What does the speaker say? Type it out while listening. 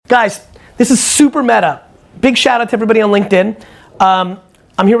Guys, this is super meta. Big shout out to everybody on LinkedIn.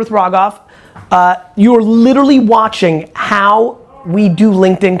 I'm here with Raghav. You are literally watching how we do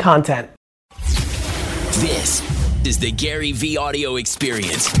LinkedIn content. This is the Gary V audio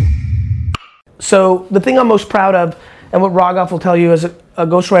experience. So the thing I'm most proud of, and what Raghav will tell you as a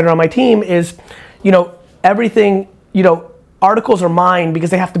ghostwriter on my team is, everything, articles are mine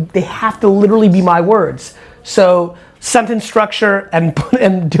because they have to literally be my words. So sentence structure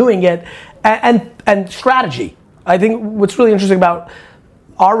and doing it and strategy. I think what's really interesting about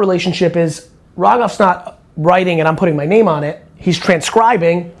our relationship is Raghav's not writing and I'm putting my name on it. He's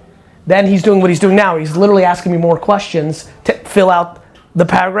transcribing, then he's doing what he's doing now. He's literally asking me more questions to fill out the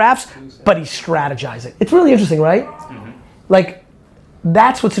paragraphs, but he's strategizing. It's really interesting, right? Mm-hmm. Like,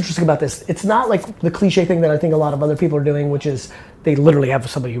 that's what's interesting about this. It's not like the cliche thing that I think a lot of other people are doing, which is they literally have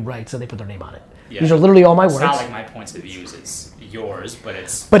somebody who writes and they put their name on it. Yeah. These are literally all my words. It's not like my points of views, it's yours, but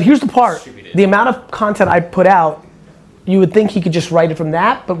it's But here's the part, the amount of content I put out, you would think he could just write it from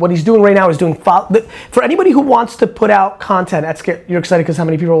that, but what he's doing right now is doing, for anybody who wants to put out content, you're excited because how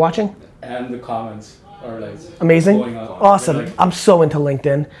many people are watching? And the comments are like amazing, going up. Awesome, like, I'm so into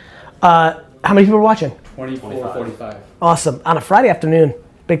LinkedIn. How many people are watching? 24, 45. Awesome, on a Friday afternoon,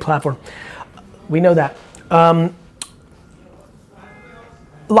 big platform. We know that.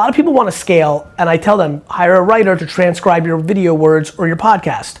 A lot of people want to scale, and I tell them, hire a writer to transcribe your video words or your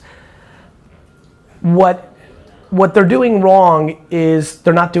podcast. What they're doing wrong is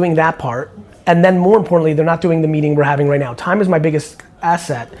they're not doing that part, and then more importantly, they're not doing the meeting we're having right now. Time is my biggest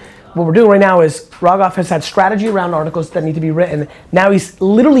asset. What we're doing right now is Raghav has had strategy around articles that need to be written. Now he's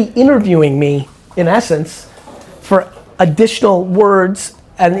literally interviewing me, in essence, for additional words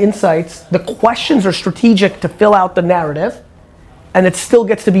and insights. The questions are strategic to fill out the narrative, and it still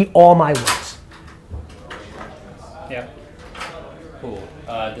gets to be all my words. Yeah. Cool.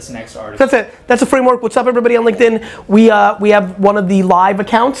 This next article. That's it. That's a framework. What's up, everybody on LinkedIn? We have one of the live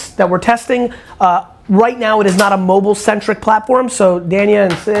accounts that we're testing. Right now, it is not a mobile-centric platform, so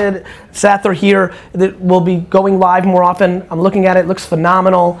Dania and Seth are here. We'll be going live more often. I'm looking at it. It looks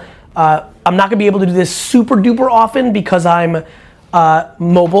phenomenal. I'm not going to be able to do this super-duper often because I'm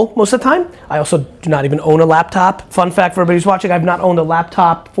mobile most of the time. I also do not even own a laptop. Fun fact for everybody who's watching, I've not owned a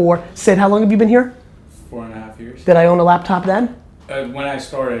laptop for, Sid, how long have you been here? 4.5 years. Did I own a laptop then? When I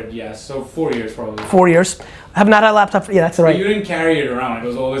started, yes. So 4 years probably. 4 years. I have not had a laptop for, yeah, that's right. But you didn't carry it around. It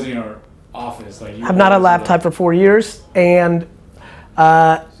was always in your office. Like, I've not had a laptop for 4 years, and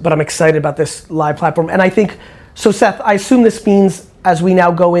but I'm excited about this live platform. And I think, so Seth, I assume this means as we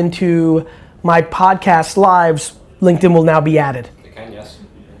now go into my podcast lives, LinkedIn will now be added. It can, yes.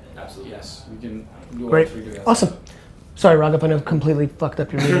 Absolutely, yes. We can do great. All 3 together. Awesome. Sorry, Raghav, I know completely fucked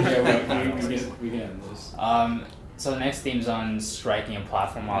up your meeting. Yeah, we can. So the next theme's on striking a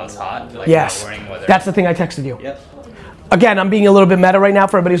platform while it's hot. Like yes, that's the thing I texted you. Yep. Again, I'm being a little bit meta right now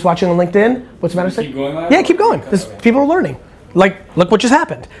for everybody who's watching on LinkedIn. What's the matter? Keep going on? Yeah, keep going. People are learning. Like, look what just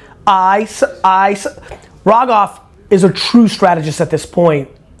happened. Raghav is a true strategist at this point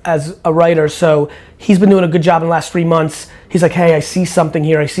as a writer, so he's been doing a good job in the last 3 months. He's like, hey, I see something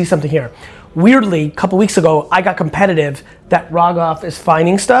here, I see something here. Weirdly, a couple weeks ago, I got competitive that Raghav is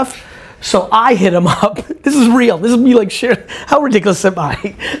finding stuff, so I hit him up. This is real. This is me like, shit, how ridiculous am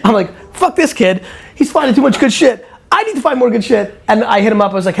I? I'm like, fuck this kid. He's finding too much good shit. I need to find more good shit. And I hit him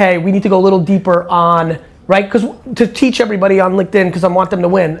up, I was like, hey, we need to go a little deeper on, right? Because to teach everybody on LinkedIn, because I want them to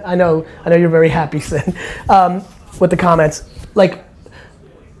win. I know you're very happy, Sin, with the comments. Like,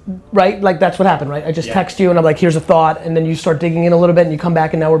 right? Like that's what happened, right? I just text you and I'm like, here's a thought, and then you start digging in a little bit and you come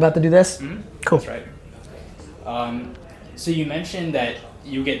back and now we're about to do this? Mm-hmm. Cool. That's right. So you mentioned that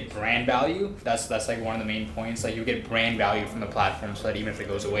you get brand value. That's like one of the main points. Like you get brand value from the platform so that even if it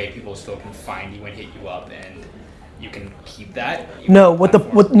goes away, people still can find you and hit you up and you can keep that. No, what the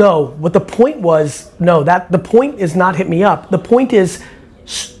point was, the point is not hit me up. The point is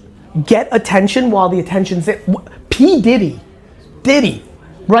get attention while the attention's there. P. Diddy,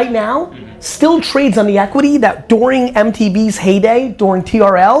 right now, still trades on the equity that during MTV's heyday, during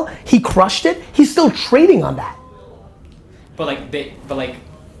TRL, he crushed it. He's still trading on that. But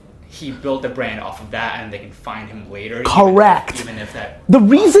he built the brand off of that and they can find him later. Correct. Even if that. The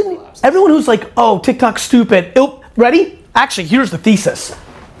reason, everyone who's like, oh, TikTok's stupid. Ready? Actually, here's the thesis.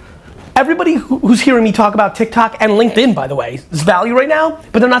 Everybody who's hearing me talk about TikTok and LinkedIn, by the way, is value right now,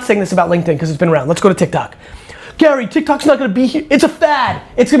 but they're not saying this about LinkedIn because it's been around. Let's go to TikTok. Gary, TikTok's not gonna be here. It's a fad.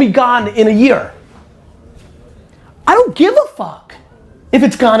 It's gonna be gone in a year. I don't give a fuck if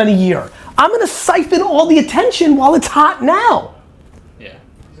it's gone in a year. I'm gonna siphon all the attention while it's hot now. Yeah.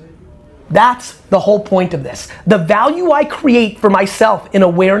 That's the whole point of this. The value I create for myself in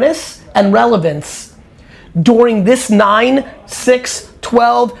awareness and relevance during this 9, 6,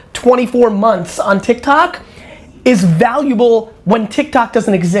 12, 24 months on TikTok is valuable when TikTok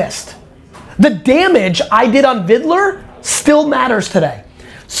doesn't exist. The damage I did on Vidler still matters today.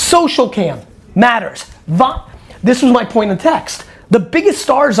 Social Cam matters. This was my point in text. The biggest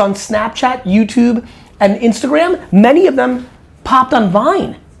stars on Snapchat, YouTube, and Instagram, many of them popped on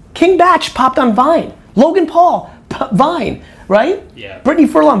Vine. King Batch popped on Vine. Logan Paul, Vine, right? Yeah. Brittany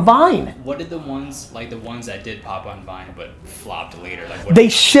Furlan, Vine. What did the ones that did pop on Vine but flopped later? They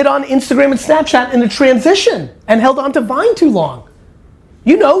shit on Instagram and Snapchat in the transition and held on to Vine too long.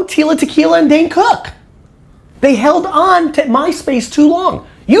 You know, Tila Tequila and Dane Cook. They held on to MySpace too long.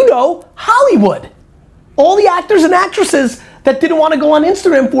 You know, Hollywood. All the actors and actresses that didn't want to go on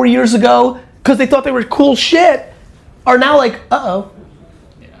Instagram 4 years ago because they thought they were cool shit are now like, uh-oh.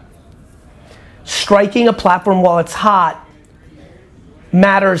 Yeah. Striking a platform while it's hot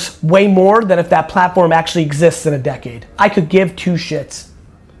matters way more than if that platform actually exists in a decade. I could give two shits.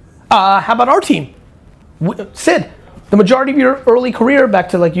 How about our team? Sid, the majority of your early career, back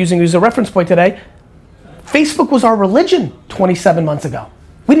to like using you as a reference point today, Facebook was our religion 27 months ago.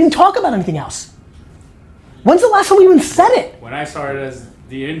 We didn't talk about anything else. When's the last time we even said it? When I started as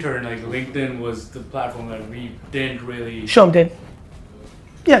the intern, like LinkedIn was the platform that we didn't really. Show them, did.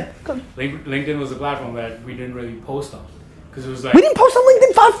 Yeah. Go. LinkedIn was the platform that we didn't really post on, because it was like We didn't post on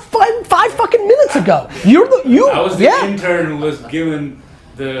LinkedIn five fucking minutes ago. I was the intern who was given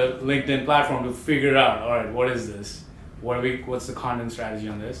the LinkedIn platform to figure out. All right, what is this? What's the content strategy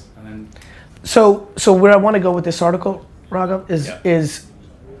on this? And then. So where I want to go with this article, Raghav, is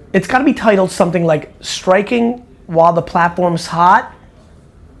it's got to be titled something like "Striking While the Platform's Hot,"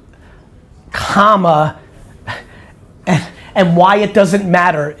 comma, and why it doesn't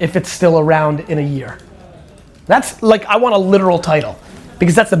matter if it's still around in a year. That's like, I want a literal title,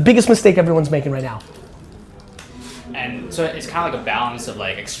 because that's the biggest mistake everyone's making right now. And so it's kind of like a balance of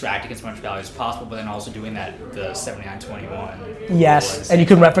like extracting as much value as possible, but then also doing that the 79-21. Yes, and you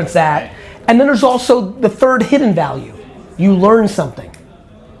can reference that. And then there's also the third hidden value. You learn something.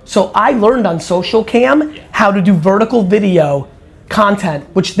 So I learned on Social Cam how to do vertical video content,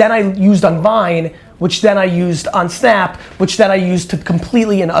 which then I used on Vine, which then I used on Snap, which then I used to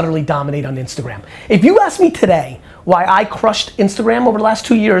completely and utterly dominate on Instagram. If you ask me today why I crushed Instagram over the last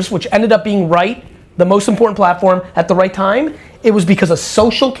 2 years, which ended up being the most important platform at the right time, it was because of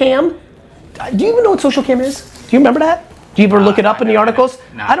Social Cam. Do you even know what Social Cam is? Do you remember that? Do you ever look it up in the articles?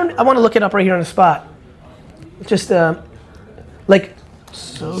 No. I want to look it up right here on the spot. Just like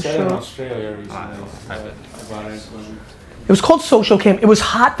You said in Australia recently about it. It was called Social Cam. It was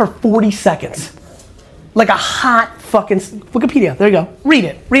hot for 40 seconds. Like a hot fucking Wikipedia. There you go. Read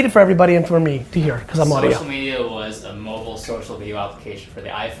it. Read it for everybody and for me to hear, because I'm audio. Social media was a mobile social video application for the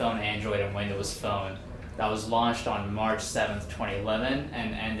iPhone, Android, and Windows Phone that was launched on March 7th, 2011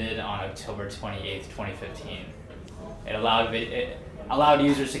 and ended on October 28th, 2015. It allowed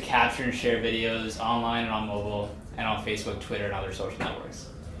users to capture and share videos online and on mobile and on Facebook, Twitter, and other social networks.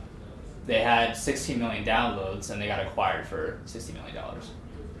 They had 16 million downloads and they got acquired for $60 million.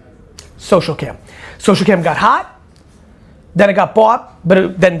 Social Cam. Social Cam got hot, then it got bought, but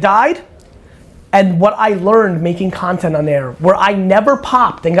it then died. And what I learned making content on there, where I never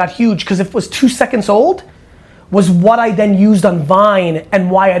popped and got huge because it was 2 seconds old, was what I then used on Vine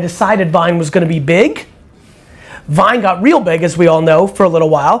and why I decided Vine was going to be big. Vine got real big, as we all know, for a little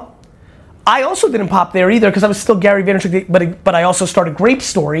while. I also didn't pop there either because I was still Gary Vaynerchuk, but I also started Grape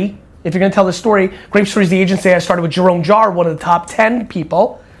Story. If you're going to tell the story, Grape Story is the agency I started with Jerome Jarre, one of the top 10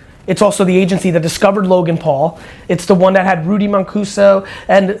 people. It's also the agency that discovered Logan Paul. It's the one that had Rudy Mancuso,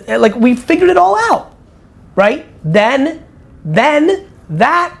 and like we figured it all out, right? Then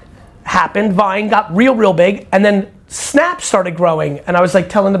that happened. Vine got real big, and then Snap started growing, and I was like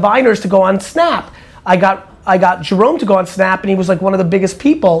telling the Viners to go on Snap. I got Jerome to go on Snap, and he was like one of the biggest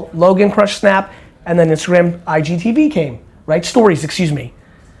people. Logan crushed Snap, and then Instagram IGTV came, right? Stories, excuse me.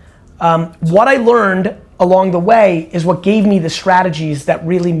 What I learned along the way is what gave me the strategies that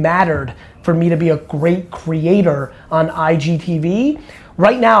really mattered for me to be a great creator on IGTV.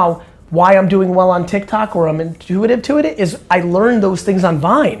 Right now, why I'm doing well on TikTok, or I'm intuitive to it, is I learned those things on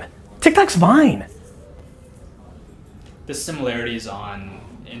Vine. TikTok's Vine. The similarities on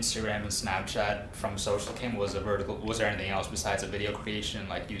Instagram and Snapchat from Social Cam was was there anything else besides a video creation,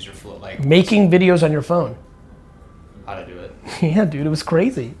 like user flow, like making videos on your phone? How to do it? Yeah, dude, it was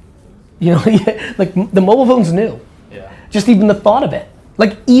crazy. You know, like the mobile phone's new. Yeah. Just even the thought of it.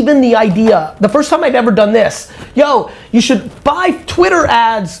 Like even the idea, the first time I've ever done this, yo, you should buy Twitter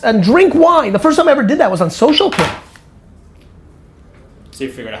ads and drink wine. The first time I ever did that was on Social Cam. So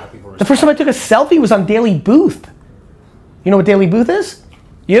you figured out how people respond. The first time I took a selfie was on Daily Booth. You know what Daily Booth is?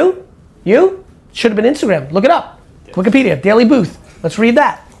 You? Should have been Instagram. Look it up. Wikipedia, Daily Booth. Let's read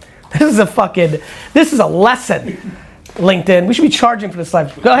that. This is a lesson. LinkedIn, we should be charging for this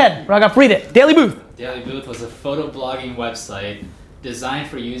live. Go ahead, Raghav, read it. Daily Booth. Daily Booth was a photo blogging website designed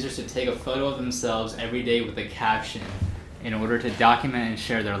for users to take a photo of themselves every day with a caption in order to document and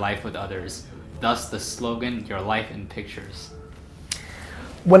share their life with others. Thus the slogan, your life in pictures.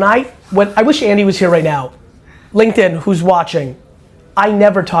 When I wish Andy was here right now. LinkedIn, who's watching, I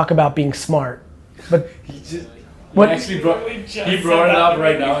never talk about being smart, but He what? actually brought it up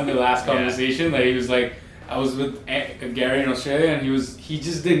right now in the last conversation. Like he was like, I was with Gary in Australia, and he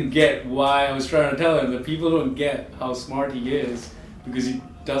just didn't get why I was trying to tell him that people don't get how smart he is because he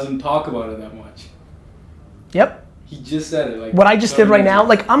doesn't talk about it that much. Yep. He just said it. Like What I just did right now,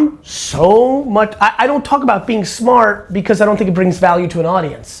 like I'm so much, I don't talk about being smart because I don't think it brings value to an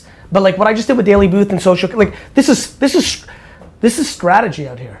audience. But like what I just did with Daily Booth and social, like this is strategy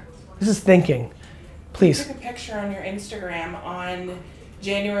out here. This is thinking. Please. I took a picture on your Instagram on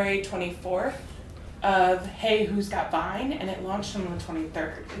January 24th of Hey, Who's Got Vine, and it launched on the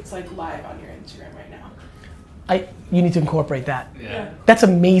 23rd. It's like live on your Instagram right now. You need to incorporate that. Yeah. That's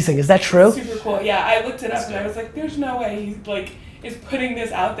amazing. Is that true? Super cool. Yeah, I looked it up and I was like, there's no way he like is putting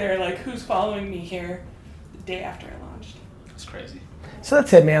this out there. Like, who's following me here the day after it launched? It's crazy. So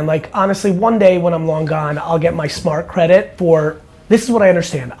that's it, man. Like honestly, one day when I'm long gone, I'll get my smart credit for, this is what I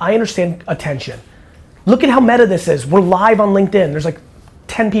understand. I understand attention. Look at how meta this is. We're live on LinkedIn. There's like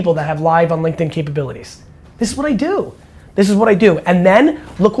 10 people that have live on LinkedIn capabilities. This is what I do. This is what I do. And then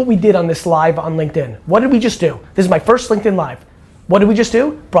look what we did on this live on LinkedIn. What did we just do? This is my first LinkedIn live. What did we just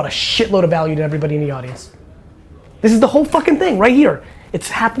do? Brought a shitload of value to everybody in the audience. This is the whole fucking thing right here. It's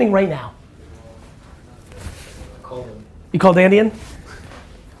happening right now. You called Andy in?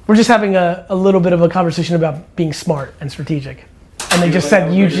 We're just having a little bit of a conversation about being smart and strategic. And they just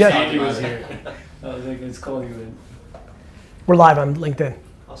said you just... Andy was here. I was like, it's called you in. We're live on LinkedIn.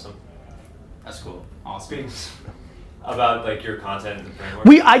 Awesome. That's cool. Awesome. About like your content and the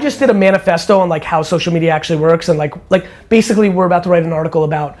framework. I just did a manifesto on like how social media actually works, and like basically we're about to write an article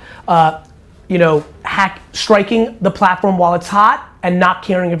about striking the platform while it's hot and not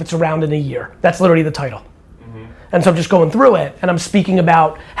caring if it's around in a year. That's literally the title. Mm-hmm. And so I'm just going through it, and I'm speaking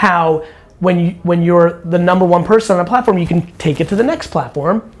about how when you're the number one person on a platform, you can take it to the next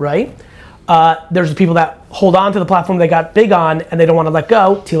platform, right? There's the people that hold on to the platform they got big on and they don't want to let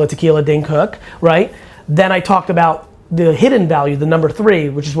go. Tila Tequila, Dane Cook, right? Then I talked about the hidden value, the number 3,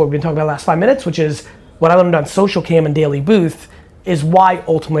 which is what we've been talking about the last 5 minutes, which is what I learned on Social Cam and Daily Booth, is why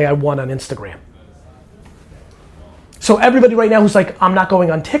ultimately I won on Instagram. So everybody right now who's like, I'm not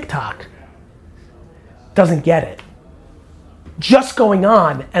going on TikTok, doesn't get it. Just going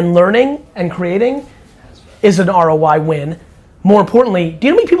on and learning and creating is an ROI win. More importantly, do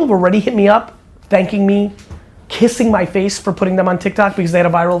you know how many people have already hit me up, thanking me, kissing my face for putting them on TikTok because they had a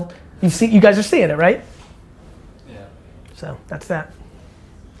viral, you guys are seeing it, right? Yeah. So that's that.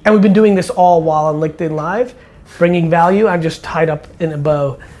 And we've been doing this all while on LinkedIn Live, bringing value. I'm just tied up in a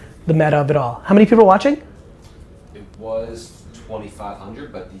bow, the meta of it all. How many people are watching? It was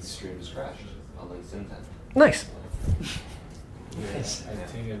 2,500, but the stream just crashed on LinkedIn then. Nice. Yes. I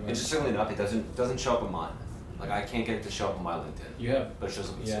think it was. Interestingly enough, it doesn't show up on mine. Like I can't get it to show up on my LinkedIn. You have. But it shows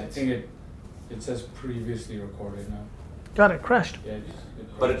up on Yeah, I Sid's. think it says previously recorded now. Got it, crashed. Yeah.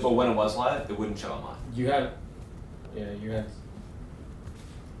 But when it was live, it wouldn't show on mine. You had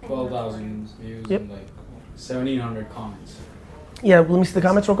 12,000 views Yep. and like 1,700 comments. Yeah, let me see the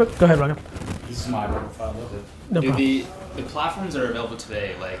comments real quick. Go ahead, Raghav. This is my profile. No Do problem. the platforms that are available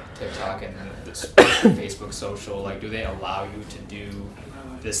today, like TikTok and Facebook social, like do they allow you to do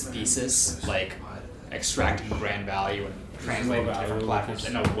this thesis, like extracting brand value and translating it to different platforms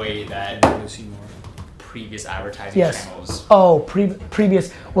in a way that You see more. previous advertising Yes. channels? Oh,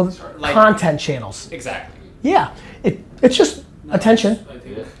 previous, well, Like- content channels. Exactly. Yeah, it's just attention. I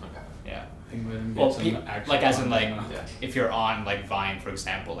think. Yeah. I think let him get Well, some actual like as in like content. if you're on like Vine, for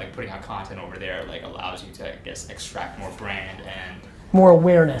example, like putting out content over there like allows you to, I guess, extract more brand and More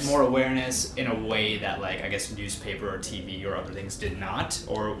awareness. more awareness in a way that like I guess newspaper or TV or other things did not,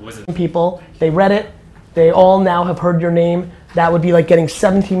 or was it? People, they read it, they all now have heard your name. That would be like getting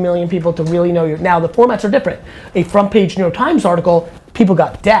 17 million people to really know you. Now the formats are different. A front page New York Times article, people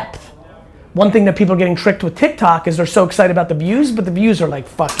got depth. One thing that people are getting tricked with TikTok is they're so excited about the views, but the views are like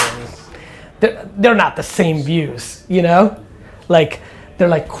fucking, they're not the same views, you know? Like they're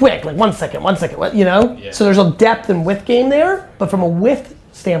like quick, like 1 second, what, you know? Yeah. So there's a depth and width game there, but from a width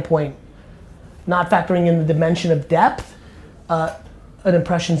standpoint, not factoring in the dimension of depth, an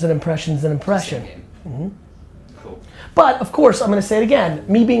impression's an impression's an impression. Mm-hmm. Cool. But of course, I'm gonna say it again,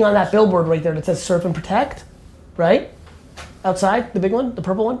 me being on that billboard right there that says surf and protect, right? Outside, the big one, the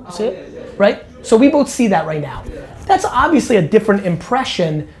purple one, see it? Yeah. Right? So we both see that right now. Yeah. That's obviously a different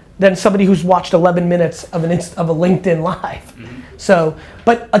impression than somebody who's watched 11 minutes of a LinkedIn Live. Mm-hmm. So,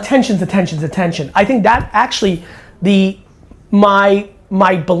 but attention's attention. I think that actually, my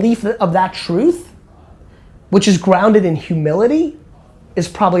belief of that truth, which is grounded in humility, is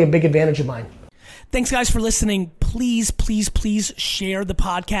probably a big advantage of mine. Thanks guys for listening. Please, please, please share the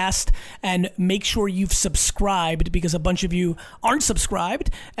podcast and make sure you've subscribed, because a bunch of you aren't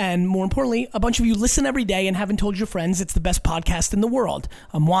subscribed. And more importantly, a bunch of you listen every day and haven't told your friends it's the best podcast in the world.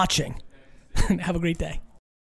 I'm watching. Have a great day.